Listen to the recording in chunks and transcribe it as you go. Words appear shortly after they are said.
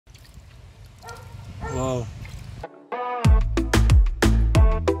Wow.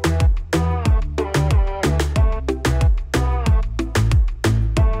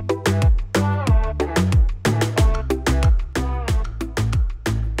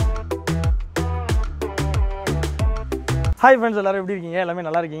 Hi friends, எல்லாரும் எப்படி இருக்கீங்க? எல்லாமே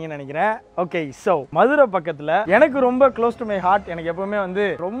நல்லா இருக்கீங்கன்னு நினைக்கிறேன். ஓகே, ஸோ மதுரை பக்கத்தில் எனக்கு ரொம்ப க்ளோஸ் டு மை ஹார்ட். எனக்கு எப்பவுமே வந்து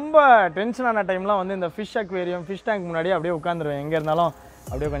ரொம்ப டென்ஷனான டைம்லாம் வந்து இந்த ஃபிஷ் அக்வேரியம், ஃபிஷ் டேங்க் முன்னாடி அப்படியே உட்காந்துருவேன். எங்கே இருந்தாலும்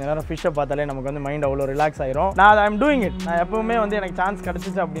அப்படியே கொஞ்சம் நேரம் ஃபிஷ்ஷை பார்த்தாலே நமக்கு வந்து மைண்ட் அவ்வளோ ரிலாக்ஸ் ஆயிரும். நான் ஐம் டூயிங் இட். நான் எப்பவுமே வந்து எனக்கு சான்ஸ்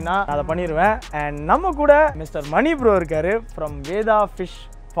கிடச்சிச்சு அப்படின்னா அதை பண்ணிடுவேன். அண்ட் நம்ம கூட மிஸ்டர் மணி ப்ரோ இருக்காரு from Veda fish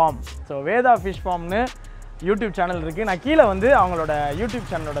form. So Veda fish ஃபார்ம்னு YouTube channel இருக்குது. நான் கீழே வந்து அவங்களோட யூடியூப்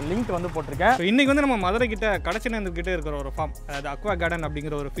சேனலோட லிங்க் வந்து போட்டிருக்கேன். ஸோ இன்றைக்கி வந்து நம்ம மதுரை கிட்ட கடைச்சினந்துக்கிட்ட இருக்கிற ஒரு ஃபார்ம், அதாவது அக்வா கார்டன்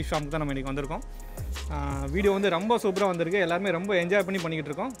அப்படிங்கிற ஒரு ஃபிஷ் ஃபார்முக்கு தான் நம்ம இன்றைக்கி வந்திருக்கோம். வீடியோ வந்து ரொம்ப சூப்பராக வந்திருக்கு. எல்லாருமே ரொம்ப என்ஜாய் பண்ணி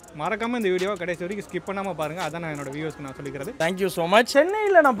பண்ணிக்கிட்டு இருக்கோம். மறக்காமல் இந்த வீடியோ கடைசி வரைக்கும் ஸ்கிப் பண்ணாமல் பாருங்கள். அதான் நான் என்னோட வியூஸ்க்கு நான் சொல்லிக்கிறது. Thank you so much.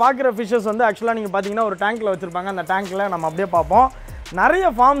 சென்னையில் நான் பார்க்குற ஃபிஷ்ஷஸ் வந்து ஆக்சுவலாக நீங்கள் பார்த்தீங்கன்னா ஒரு டேங்க்கில் வச்சுருப்பாங்க. அந்த டேங்க்கில் நம்ம அப்படியே பார்ப்போம். நிறைய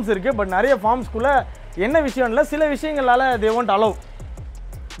ஃபார்ம்ஸ் இருக்குது. பட் நிறைய ஃபார்ம்ஸ்குள்ளே என்ன விஷயம் இல்லை, சில விஷயங்களால் they won't allow.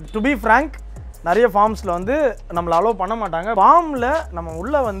 To be frank, நிறைய ஃபார்ம்ஸில் வந்து நம்மளை அலோவ் பண்ண மாட்டாங்க. ஃபார்மில் நம்ம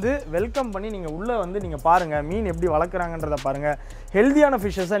உள்ளே வந்து வெல்கம் பண்ணி நீங்கள் உள்ளே வந்து நீங்கள் பாருங்கள், மீன் எப்படி வளர்க்குறாங்கன்றதை பாருங்கள். ஹெல்த்தியான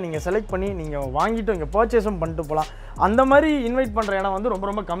ஃபிஷ்ஷஸை நீங்கள் செலக்ட் பண்ணி நீங்கள் வாங்கிட்டு இங்கே பர்ச்சேஸும் பண்ணிட்டு போகலாம். அந்த மாதிரி இன்வைட் பண்ணுற இடம் வந்து ரொம்ப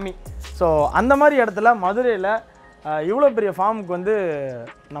ரொம்ப கம்மி. ஸோ அந்த மாதிரி இடத்துல மதுரையில் இவ்வளோ பெரிய ஃபார்முக்கு வந்து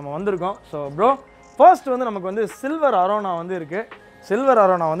நம்ம வந்திருக்கோம். ஸோ ப்ரோ, ஃபர்ஸ்ட் வந்து நமக்கு வந்து சில்வர் அரோனா வந்து இருக்குது. சில்வர்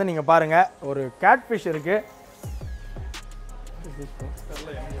அரோனா வந்து நீங்கள் பாருங்கள், ஒரு கேட் ஃபிஷ் இருக்குது.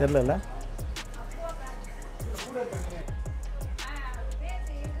 தெரில.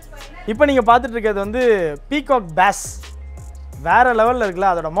 இப்போ நீங்கள் பார்த்துட்டு இருக்கிறது வந்து பீகாக் பேஸ். வேறு லெவலில் இருக்குல்ல,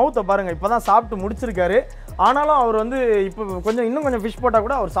 அதோட மவுத்தை பாருங்கள். இப்போ தான் சாப்பிட்டு முடிச்சிருக்காரு. ஆனாலும் அவர் வந்து இப்போ இன்னும் கொஞ்சம் ஃபிஷ் போட்டால்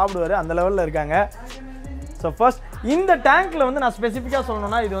கூட அவர் சாப்பிடுவார். அந்த லெவலில் இருக்காங்க. ஸோ ஃபர்ஸ்ட் இந்த டேங்க்கில் வந்து நான் ஸ்பெசிஃபிக்காக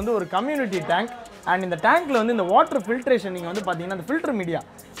சொல்லணும்னா இது வந்து ஒரு கம்யூனிட்டி டேங்க். அண்ட் இந்த டேங்க்கில் வந்து இந்த வாட்டர் ஃபில்ட்ரேஷன் நீங்கள் வந்து பார்த்தீங்கன்னா அந்த ஃபில்டர் மீடியா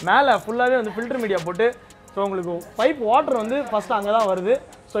மேலே ஃபுல்லாகவே வந்து ஃபில்டர் மீடியா போட்டு, ஸோ உங்களுக்கு பைப் வாட்டர் வந்து ஃபஸ்ட்டு அங்கே தான் வருது.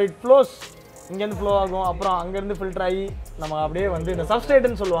 ஸோ இட் ஃப்ளோஸ், இங்கேருந்து ஃப்ளோ ஆகும், அப்புறம் அங்கேருந்து ஃபில்டர் ஆகி நம்ம அப்படியே வந்து இந்த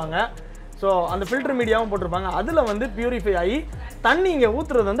சப்ஸ்ட்ரேட்டுன்னு சொல்லுவாங்க. ஸோ அந்த ஃபில்டர் மீடியாவும் போட்டிருப்பாங்க. அதில் வந்து பியூரிஃபை ஆகி தண்ணி இங்கே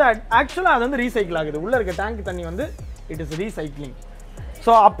ஊற்றுறது வந்து ஆக்சுவலாக அது வந்து ரீசைக்கிள் ஆகுது. உள்ளே இருக்க டேங்க் தண்ணி வந்து இட் இஸ் ரீசைக்ளிங்.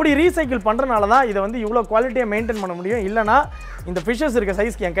 ஸோ அப்படி ரீசைக்கிள் பண்ணுறனால தான் இதை வந்து இவ்வளோ குவாலிட்டியை மெயின்டைன் பண்ண முடியும். இல்லைனா இந்த ஃபிஷ்ஷஸ் இருக்க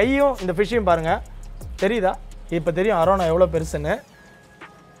சைஸ்க்கு என் கையும் இந்த ஃபிஷ்ஷையும் பாருங்கள், தெரியுதா? இப்போ தெரியும் அரோனா எவ்வளோ பெருசுன்னு.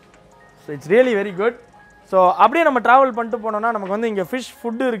 So it's really very good. So அப்படியே நம்ம ட்ராவல் பண்ணிட்டு போனோம்னா நமக்கு வந்து இங்கே ஃபிஷ்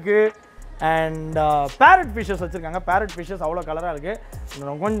ஃபுட்டு இருக்குது. அண்ட் பேரட் ஃபிஷ்ஷஸ் வச்சுருக்காங்க. பேரட் ஃபிஷ்ஷஸ் அவ்வளோ கலராக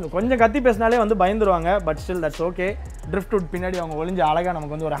இருக்குது. கொஞ்சம் கத்தி பேசினாலே வந்து பயந்துருவாங்க. But still that's okay. Drift would பின்னாடி அவங்க ஒளிஞ்சு அழகாக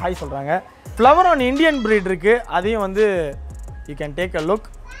நமக்கு வந்து ஒரு ஹாய் சொல்கிறாங்க. ஃப்ளவர் ஆன் இந்தியன் ப்ரீட் இருக்குது. அதையும் வந்து you can take a look.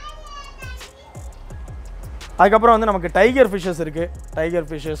 அதுக்கப்புறம் வந்து நமக்கு டைகர் ஃபிஷ்ஷஸ் இருக்குது. Tiger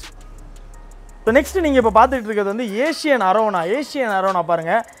fishes. இப்போ நெக்ஸ்ட்டு நீங்கள் இப்போ பார்த்துட்டு இருக்கிறது வந்து ஏஷியன் அரோனா. ஏஷியன் அரோனா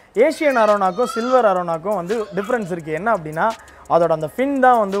பாருங்கள். ஏஷியன் அரோனாக்கும் சில்வர் அரோனாக்கும் வந்து டிஃப்ரென்ஸ் இருக்குது. என்ன அப்படின்னா அதோட அந்த ஃபின்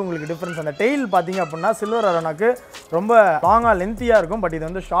தான் வந்து உங்களுக்கு டிஃப்ரென்ஸ். அந்த டெயில் பார்த்தீங்க அப்படின்னா சில்வர் அரோனாக்கு ரொம்ப லாங்காக லென்த்தியாக இருக்கும். பட் இது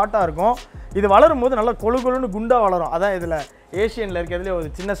வந்து ஷார்ட்டாக இருக்கும். இது வளரும் போது நல்லா கொழுன்னு குண்டாக வளரும். அதான் இதில் ஏஷியனில் இருக்கிறதுலே ஒரு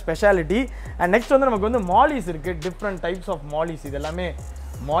சின்ன ஸ்பெஷாலிட்டி. அண்ட் நெக்ஸ்ட் வந்து நமக்கு வந்து மாலிஸ் இருக்குது. Different types of Marles. இது எல்லாமே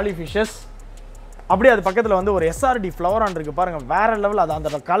மாலி ஃபிஷ்ஷஸ். அப்படியே அது பக்கத்தில் வந்து ஒரு எஸ்ஆர்டி ஃப்ளவர் ஆன் இருக்குது பாருங்கள். வேறு லெவல். அது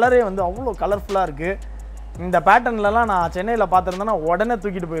அந்த கலரே வந்து அவ்வளோ கலர்ஃபுல்லாக இருக்குது. இந்த பேட்டர்ன்லலாம் நான் சென்னையில் பார்த்துருந்தேன்னா உடனே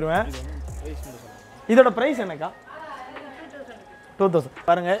தூக்கிட்டு போயிடுவேன். இதோட ப்ரைஸ் என்னக்கா? 2000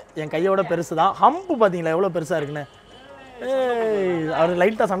 பாருங்கள். என் கையோட பெருசு தான். ஹம்பு பார்த்தீங்களா எவ்வளோ பெருசாக இருக்குன்னு. அவர்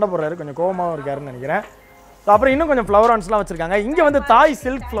லைட்டாக சண்டை போடுறாரு, கொஞ்சம் கோவமாகவும் இருக்காருன்னு நினைக்கிறேன். ஸோ அப்புறம் இன்னும் கொஞ்சம் ஃப்ளவரான்ஸ்லாம் வச்சுருக்காங்க. இங்கே வந்து தாய்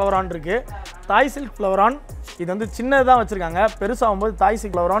சில்க் ஃப்ளவரான் இருக்குது. தாய் சில்க் ஃப்ளவரான் இது வந்து சின்னதாக வச்சுருக்காங்க. பெருசாகும்போது தாய்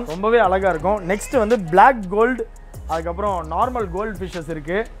சில்க் ஃப்ளவரான் ரொம்பவே அழகாக இருக்கும். நெக்ஸ்ட்டு வந்து பிளாக் கோல்டு, அதுக்கப்புறம் நார்மல் கோல்டு ஃபிஷ்ஷஸ்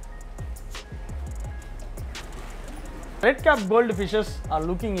இருக்குது. Red gap gold fishes are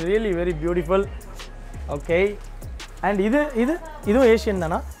looking really very beautiful. Okay. And இதுவும் ஏஷியன்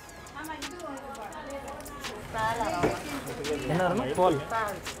தானா? என்ன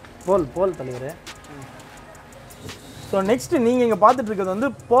போல் தலைவர். ஸோ நெக்ஸ்ட்டு நீங்கள் இங்கே பார்த்துட்டு இருக்கிறது வந்து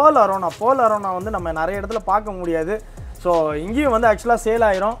போல் அரோனா. போல் அரோனா வந்து நம்ம நிறைய இடத்துல பார்க்க முடியாது. ஸோ இங்கேயும் வந்து ஆக்சுவலாக சேல்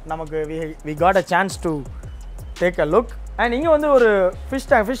ஆயிரும். நமக்கு we got a chance to take a look. And இங்கே வந்து ஒரு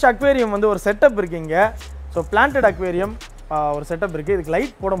ஃபிஷ் அக்வேரியம் வந்து ஒரு செட்டப் இருக்குது இங்கே. ஸோ பிளான்டட் அக்வேரியம் ஒரு செட்டப் இருக்குது. இதுக்கு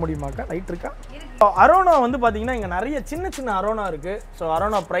லைட் போட முடியுமாக்கா? லைட் இருக்கா? அரோனா வந்து பார்த்தீங்கன்னா இங்கே நிறைய சின்ன அரோனா இருக்குது. ஸோ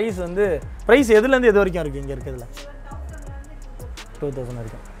அரோனா ப்ரைஸ் எதுலேருந்து எது வரைக்கும் இருக்குது இங்கே இருக்கிறதுல? 2000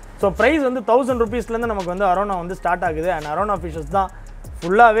 வரைக்கும். ஸோ ப்ரைஸ் வந்து 1000 rupeesலேருந்து நமக்கு வந்து அரோனா வந்து ஸ்டார்ட் ஆகுது. அண்ட் அரோனா ஃபிஷஸ் தான்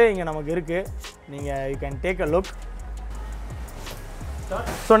ஃபுல்லாகவே இங்கே நமக்கு இருக்குது. நீங்கள் you can take a look.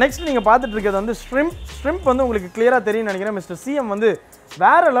 So next நீங்கள் பார்த்துட்டு இருக்கிறது வந்து ஷ்ரிம்ப் வந்து உங்களுக்கு கிளியராக தெரியும்னு நினைக்கிறேன். மிஸ்டர் சிஎம் வந்து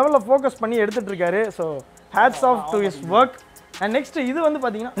வேறு லெவலில் ஃபோக்கஸ் பண்ணி எடுத்துகிட்டு இருக்காரு. So hats off to his work. And next இது வந்து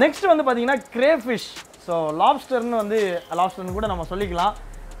பார்த்தீங்கன்னா crayfish. ஸோ லாப்ஸ்டர்னு கூட நம்ம சொல்லிக்கலாம்.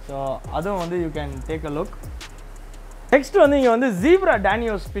 ஸோ அதுவும் வந்து you can take a look. Next வந்து இங்கே வந்து ஜீப்ரா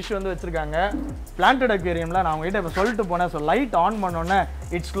டேனியோஸ் ஃபிஷ் வந்து வச்சுருக்காங்க பிளான்டட் அக்வேரியமில். நான் உங்ககிட்ட இப்போ சொல்லிட்டு போனேன். ஸோ லைட் ஆன் பண்ணோன்னே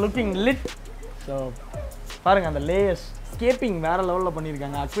இட்ஸ் லுக்கிங் லிட். ஸோ பாருங்கள் அந்த லேயர்ஸ் ஸ்கேப்பிங் வேறு லெவலில்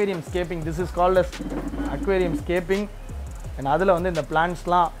பண்ணியிருக்காங்க. Aquarium scraping, this is called as aquarium scraping. And அதில் வந்து இந்த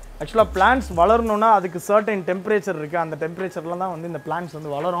பிளான்ட்ஸ்லாம் ஆக்சுவலாக பிளான்ட்ஸ் வளரணுன்னா அதுக்கு சர்டைன் டெம்பரேச்சர் இருக்குது. அந்த டெம்பரேச்சரில் தான் வந்து இந்த பிளான்ட்ஸ்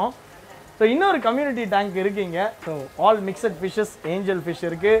வந்து வளரும். ஸோ இன்னொரு கம்யூனிட்டி டேங்க் இருக்குங்க. So all mixed fishes, angel fish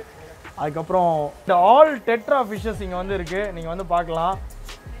இருக்குது. அதுக்கப்புறம் இந்த ஆல் டெட்ரா ஃபிஷ்ஷஸ் இங்கே வந்து இருக்குது. நீங்கள் வந்து பார்க்கலாம்.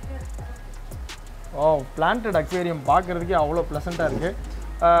 பிளான்டட் அக்வேரியம் பார்க்குறதுக்கே அவ்வளோ ப்ளசண்ட்டாக இருக்குது.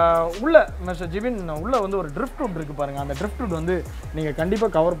 உள்ள மிஸ்டர் ஜிபின் உள்ளே வந்து ஒரு ட்ரிஃப்ட் வுட் இருக்குது பாருங்கள். அந்த ட்ரிஃப்ட் வுட் வந்து நீங்கள்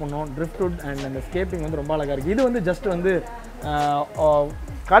கண்டிப்பாக கவர் பண்ணணும். ட்ரிஃப்ட் வுட் அண்ட் அந்த ஸ்கேப்பிங் வந்து ரொம்ப அழகாக இருக்குது. இது வந்து ஜஸ்ட் வந்து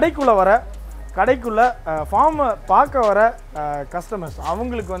கடைக்குள்ளே ஃபார்மை பார்க்க வர கஸ்டமர்ஸ்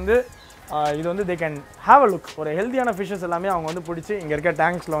அவங்களுக்கு வந்து இது வந்து they can have a look. ஒரு ஹெல்த்தியான ஃபிஷ்ஷஸ் எல்லாமே அவங்க வந்து பிடிச்சி இங்கே இருக்க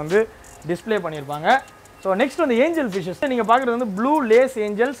டேங்க்ஸில் வந்து டிஸ்பிளே பண்ணியிருப்பாங்க. ஸோ நெக்ஸ்ட் வந்து ஏஞ்சல் ஃபிஷ்ஷஸ் நீங்கள் பார்க்குறது வந்து ப்ளூ லேஸ்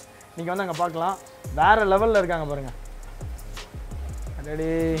ஏஞ்சல்ஸ். நீங்கள் வந்து அங்கே பார்க்கலாம். வேறு லெவலில் இருக்காங்க பாருங்கள். Ready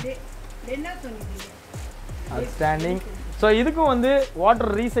outstanding. ஸோ இதுக்கும் வந்து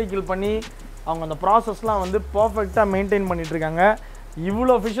வாட்டர் ரீசைக்கிள் பண்ணி அவங்க அந்த ப்ராசஸ்லாம் வந்து பர்ஃபெக்டாக மெயின்டைன் பண்ணிகிட்ருக்காங்க.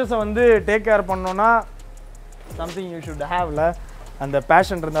 இவ்வளோ ஃபிஷ்ஷஸை வந்து டேக் கேர் பண்ணோன்னா சம்திங் யூ ஷுட் ஹேவ்ல அந்த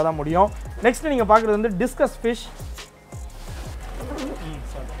பேஷன் இருந்தால் தான் முடியும். நெக்ஸ்ட் நீங்கள் பார்க்குறது வந்து டிஸ்கஸ் ஃபிஷ்.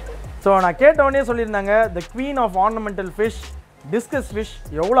 ஸோ நான் கேட்டவொடனே சொல்லியிருந்தாங்க த queen of ornamental fish discuss fish.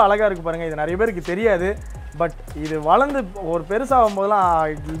 எவ்வளோ அழகாக இருக்குது பாருங்கள். இது நிறைய பேருக்கு தெரியாது. பட் இது வளர்ந்து ஒரு பெருசாகும் போதெல்லாம்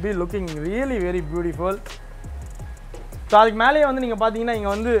it will be looking really very beautiful. So அதுக்கு மேலேயே வந்து நீங்கள் பார்த்தீங்கன்னா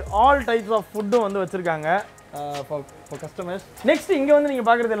இங்கே வந்து ஆல் டைப்ஸ் ஆஃப் ஃபுட்டும் வந்து வச்சுருக்காங்க ஃபார் கஸ்டமர்ஸ். நெக்ஸ்ட் இங்கே வந்து நீங்கள்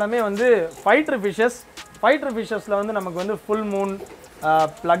பார்க்குறது எல்லாமே வந்து ஃபைட்டர் ஃபிஷ்ஷஸ். ஃபைட்டர் ஃபிஷ்ஷஸில் வந்து நமக்கு வந்து ஃபுல் மூன்,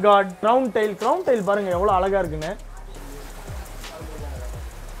 ப்ளகார்ட், க்ரௌன் டெயில் பாருங்கள் எவ்வளோ அழகாக இருக்குன்னு.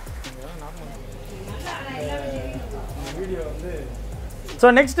 வீடியோ வந்து ஸோ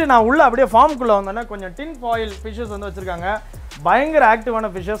நெக்ஸ்ட்டு நான் உள்ளே அப்படியே ஃபார்முக்குள்ளே வந்தோன்னா கொஞ்சம் டின் ஃபாயில் ஃபிஷ்ஷஸ் வந்து வச்சுருக்காங்க. பயங்கர ஆக்டிவான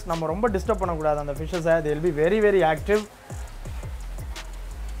ஃபிஷ்ஷஸ். நம்ம ரொம்ப டிஸ்டர்ப் பண்ணக்கூடாது அந்த ஃபிஷ்ஷஸை. They will be very very active.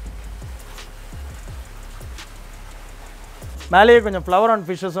 மேலேயே கொஞ்சம் ஃப்ளவர் ஆன்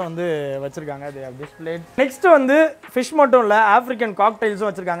ஃபிஷ்ஷஸும் வந்து வச்சுருக்காங்க. They have டிஸ்ப்ளேட். நெக்ஸ்ட்டு வந்து ஃபிஷ் மட்டும் இல்லை, ஆஃப்ரிக்கன் காக்டெயில்ஸும்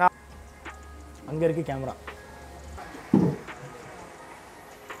வச்சுருக்காங்க. அங்கே இருக்குது கேமரா.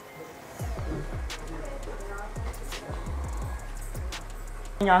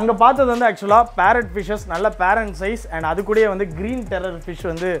 நீங்கள் அங்கே பார்த்தது வந்து ஆக்சுவலாக பேரட் ஃபிஷ்ஷஸ், நல்ல பேரண்ட் சைஸ். அண்ட் அது கூடயே வந்து க்ரீன் டெரர் ஃபிஷ்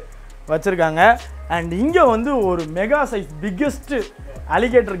வந்து வச்சுருக்காங்க. அண்ட் இங்கே வந்து ஒரு mega size biggest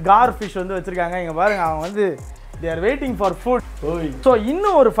alligator car fish வந்து வச்சுருக்காங்க. இங்கே பாருங்கள், அவங்க வந்து they are waiting for food. So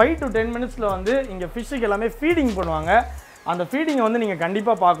இன்னும் ஒரு 5 to 10 minutes வந்து இங்கே ஃபிஷ்ஷுக்கு எல்லாமே ஃபீடிங் பண்ணுவாங்க. அந்த ஃபீடிங்கை வந்து நீங்கள்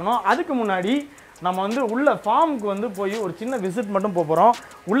கண்டிப்பாக பார்க்கணும். அதுக்கு முன்னாடி நம்ம வந்து உள்ள ஃபார்முக்கு வந்து போய் ஒரு சின்ன விசிட் மட்டும் போகிறோம்.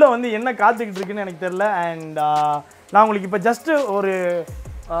 உள்ளே வந்து என்ன காத்துக்கிட்டு இருக்குன்னு எனக்கு தெரில. அண்ட் நான் உங்களுக்கு இப்போ ஜஸ்ட்டு ஒரு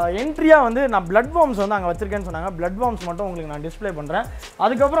என்ட்ரியாக வந்து நான் பிளட் வார்ம்ஸ் வந்து அங்கே வச்சுருக்கேன்னு சொன்னாங்க. பிளட் வார்ம்ஸ் மட்டும் உங்களுக்கு நான் டிஸ்பிளே பண்ணுறேன்.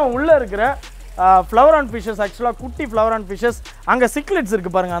 அதுக்கப்புறம் உள்ளே இருக்கிற ஃப்ளவர் ஆன் ஃபிஷ்ஷஸ், ஆக்சுவலாக குட்டி ஃப்ளவர் ஆன் ஃபிஷ்ஷஸ். அங்கே சிக்லெட்ஸ்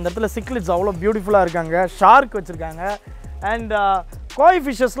இருக்குது பாருங்கள். அந்த இடத்துல சிக்லெட்ஸ் அவ்வளோ பியூட்டிஃபுல்லாக இருக்காங்க. ஷார்க் வச்சுருக்காங்க. அண்ட் கோய்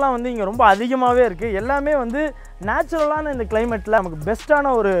ஃபிஷ்ஷஸ்லாம் வந்து இங்கே ரொம்ப அதிகமாகவே இருக்குது. எல்லாமே வந்து நேச்சுரலான இந்த கிளைமேட்டில் நமக்கு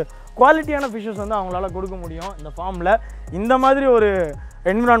பெஸ்ட்டான ஒரு குவாலிட்டியான ஃபிஷ்ஷஸ் வந்து அவங்களால கொடுக்க முடியும் இந்த ஃபார்மில். இந்த மாதிரி ஒரு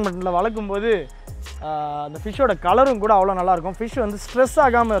என்விரான்மெண்ட்டில் வளர்க்கும்போது அந்த ஃபிஷ்ஷோட கலரும் கூட அவ்வளோ நல்லாயிருக்கும். ஃபிஷ் வந்து ஸ்ட்ரெஸ்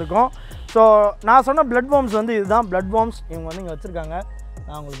ஆகாமல் இருக்கும். ஸோ நான் சொன்ன பிளட் வார்ம்ஸ் வந்து இதுதான் பிளட் வார்ம்ஸ். இவங்க வந்து இங்கே வச்சுருக்காங்க.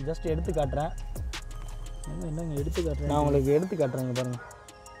 நான் உங்களுக்கு ஜஸ்ட் எடுத்து காட்டுறேன். என்னங்க எடுத்து காட்டுறேன்? நான் உங்களுக்கு எடுத்து காட்டுறேங்க பாருங்கள்.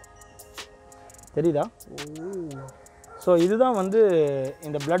 தெரியுதா? ஸோ இதுதான் வந்து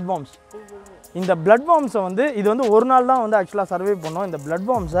இந்த பிளட் வார்ம்ஸ். இந்த பிளட் வார்ம்ஸை வந்து இது வந்து ஒரு நாள் தான் வந்து ஆக்சுவலாக சர்வே பண்ணோம். இந்த பிளட்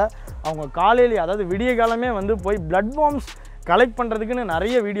வார்ம்ஸை அவங்க காலையிலேயே, அதாவது விடிய காலமே வந்து போய் பிளட் வார்ம்ஸ் கலெக்ட் பண்ணுறதுக்குன்னு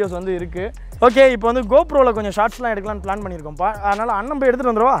நிறைய வீடியோஸ் வந்து இருக்குது. ஓகே, இப்போ வந்து கோப்ரோவில் கொஞ்சம் ஷார்ட்ஸ்லாம் எடுக்கலான்னு பிளான் பண்ணியிருக்கோம்ப்பா. அதனால் அண்ணன் போய்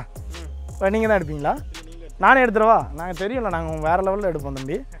எடுத்துகிட்டு வந்துடுவா. நீங்கள் தான் எடுப்பீங்களா? நானே எடுத்துருவா? நாங்கள் தெரியும்ல, நாங்கள் வேறு லெவலில் எடுப்போம்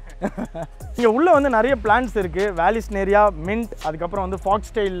தம்பி. இங்கே உள்ளே வந்து நிறைய பிளான்ட்ஸ் இருக்குது. வேலிஸ்னேரியா, மின்ட், அதுக்கப்புறம் வந்து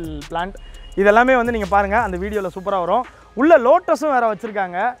ஃபாக்ஸ்டைல் பிளான்ட். இதெல்லாமே வந்து நீங்கள் பாருங்கள், அந்த வீடியோவில் சூப்பராக வரும். உள்ள லோட்டஸும் வேறு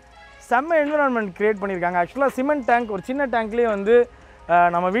வச்சுருக்காங்க. செம்ம என்விரான்மெண்ட் க்ரியேட் பண்ணியிருக்காங்க. ஆக்சுவலாக சிமெண்ட் டேங்க், ஒரு சின்ன டேங்க்லேயே வந்து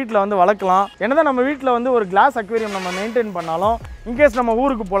நம்ம வீட்டில் வந்து வளர்க்கலாம். என்னதான் நம்ம வீட்டில் வந்து ஒரு கிளாஸ் அக்வேரியம் நம்ம மெயின்டைன் பண்ணாலும், இன்கேஸ் நம்ம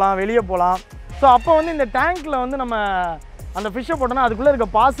ஊருக்கு போகலாம், வெளியே போகலாம். ஸோ அப்போ வந்து இந்த டேங்க்கில் வந்து நம்ம அந்த ஃபிஷ்ஷை போட்டோன்னா அதுக்குள்ளே இருக்க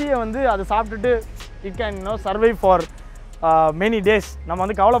பாசியை வந்து அதை சாப்பிட்டுட்டு it can survive for many days. நம்ம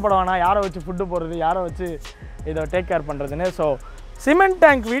வந்து கவலைப்பட வேணாம் யாரை வச்சு ஃபுட்டு போடுறது, யாரை வச்சு இதை டேக் கேர் பண்ணுறதுன்னு. ஸோ சிமெண்ட்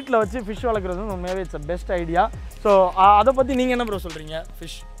டேங்க் வீட்டில் வச்சு ஃபிஷ் வளர்க்குறது உண்மையாகவே இட்ஸ் பெஸ்ட் ஐடியா. ஸோ அதை பற்றி நீங்கள் என்ன ப்ரோ சொல்கிறீங்க?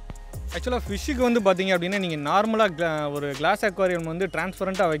 ஃபிஷ் ஆக்சுவலாக ஃபிஷ்ஷுக்கு வந்து பார்த்தீங்க அப்படின்னா நீங்கள் நார்மலாக ஒரு கிளாஸ் அக்வாரியம் வந்து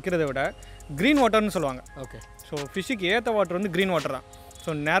டிரான்ஸ்பரண்ட்டாக வைக்கிறத விட க்ரீன் வாட்டர்னு சொல்லுவாங்க. ஓகே. ஸோ ஃபிஷ்ஷுக்கு ஏற்ற வாட்டர் வந்து க்ரீன் வாட்டர் தான்.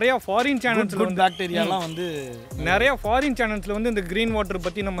 ஸோ நிறையா ஃபாரின் சேனல்ஸில் வந்து பாக்டீரியாலாம் வந்து நிறையா ஃபாரின் சேனல்ஸில் வந்து இந்த க்ரீன் வாட்டர்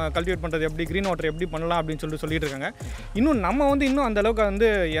பற்றி நம்ம கல்டிவேட் பண்ணுறது எப்படி, க்ரீன் வாட்டர் எப்படி பண்ணலாம் அப்படின்னு சொல்லிட்டு இருக்காங்க. இன்னும் நம்ம வந்து இன்னும் அந்தளவுக்கு வந்து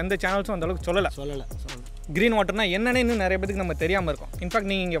எந்த சேனல்ஸும் அந்தளவுக்கு சொல்லலை. க்ரீன் வாட்டர்னா என்னென்னு இன்னும் நிறைய பேருக்கு நம்ம தெரியாமல் இருக்கும். இன்ஃபேக்ட்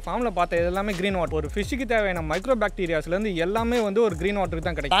நீங்கள் இங்கே ஃபார்மில் பார்த்த எல்லாமே க்ரீன் வாட்டர். ஒரு ஃபிஷ்ஷுக்கு தேவையான மைக்ரோ பாக்டீரியாஸ்லேருந்து எல்லாமே வந்து ஒரு க்ரீன் வாட்டருக்கு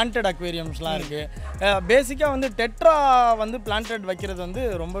தான் கிடைக்கும். பிளான்டட் அக்வேரியம்ஸ்லாம் இருக்குது. பேசிக்காக வந்து டெட்ரா வந்து பிளான்டட் வைக்கிறது வந்து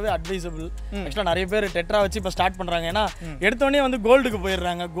ரொம்பவே அட்வைசபிள். ஆக்சுவலாக நிறைய பேர் டெட்ரா வச்சு இப்போ ஸ்டார்ட் பண்ணுறாங்க. ஏன்னா எடுத்தோடனே வந்து கோல்டுக்கு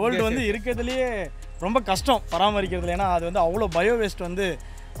போயிடுறாங்க. கோல்டு வந்து இருக்கிறதுலையே ரொம்ப கஷ்டம் பராமரிக்கிறதுல. ஏன்னா அது வந்து அவ்வளோ பயோ வேஸ்ட் வந்து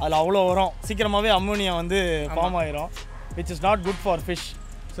அதில் அவ்வளோ வரும். சீக்கிரமாகவே அம்மோனியா வந்து ஃபார்ம் ஆயிரும், which is not good for fish.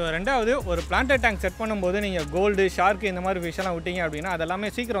 So ரெண்டாவது, ஒரு பிளான்டட் டேங்க் செட் பண்ணும்போது நீங்கள் கோல்டு, ஷார்க்கு இந்த மாதிரி ஃபிஷ்ஷெல்லாம் விட்டீங்க அப்படின்னா அதெல்லாமே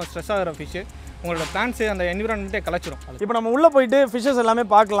சீக்கிரம் ஸ்ட்ரெஸ் ஆகிற ஃபிஷ்ஷு உங்களோட பிளான்ஸு அந்த என்விரான்மெண்ட்டே கலைச்சிரும். இப்போ நம்ம உள்ளே போயிட்டு ஃபிஷ்ஷஸ் எல்லாமே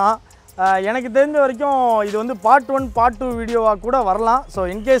பார்க்கலாம். எனக்கு தெரிஞ்ச வரைக்கும் இது வந்து பார்ட் 1 பார்ட் 2 வீடியோவாக கூட வரலாம். ஸோ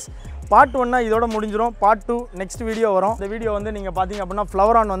இன்கேஸ் பார்ட் 1னா இதோட முடிஞ்சிடும். பார்ட் 2 நெக்ஸ்ட் வீடியோ வரும். இந்த வீடியோ வந்து நீங்கள் பார்த்தீங்க அப்படின்னா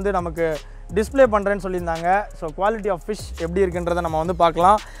ஃப்ளவரான் வந்து நமக்கு டிஸ்பிளே பண்ணுறேன்னு சொல்லியிருந்தாங்க. ஸோ குவாலிட்டி ஆஃப் ஃபிஷ் எப்படி இருக்குன்றதை நம்ம வந்து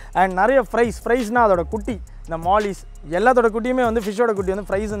பார்க்கலாம். அண்ட் நிறைய ஃப்ரைஸ்னால் அதோட குட்டி, இந்த மாலிஸ் எல்லாத்தோட குட்டியுமே வந்து ஃபிஷ்ஷோட குட்டி வந்து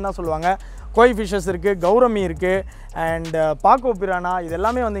ஃப்ரைஸ்ன்னு தான் சொல்லுவாங்க. கோய் ஃபிஷ்ஷஸ் இருக்குது, கௌரமி இருக்குது, அண்ட் பாக்கோ பிரானா, இது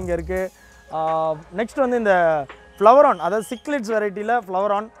எல்லாமே வந்து இங்கே இருக்குது. நெக்ஸ்ட் வந்து இந்த ஃப்ளவரான், அதாவது சிக்லிட்ஸ் வெரைட்டியில்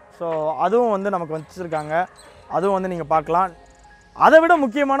ஃப்ளவரான். ஸோ அதுவும் வந்து நமக்கு வச்சுருக்காங்க. அதுவும் வந்து நீங்கள் பார்க்கலாம். அதை விட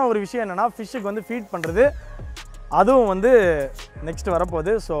முக்கியமான ஒரு விஷயம் என்னென்னா ஃபிஷ்ஷுக்கு வந்து ஃபீட் பண்ணுறது, அதுவும் வந்து நெக்ஸ்ட்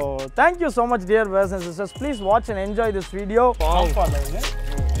வரப்போகுது. So thank you so much dear brothers and sisters. Please watch and enjoy this video.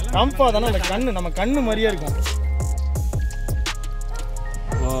 கம்பா தானே அந்த கண்ணு நம்ம கண்ணு மாதிரியே இருக்கும்.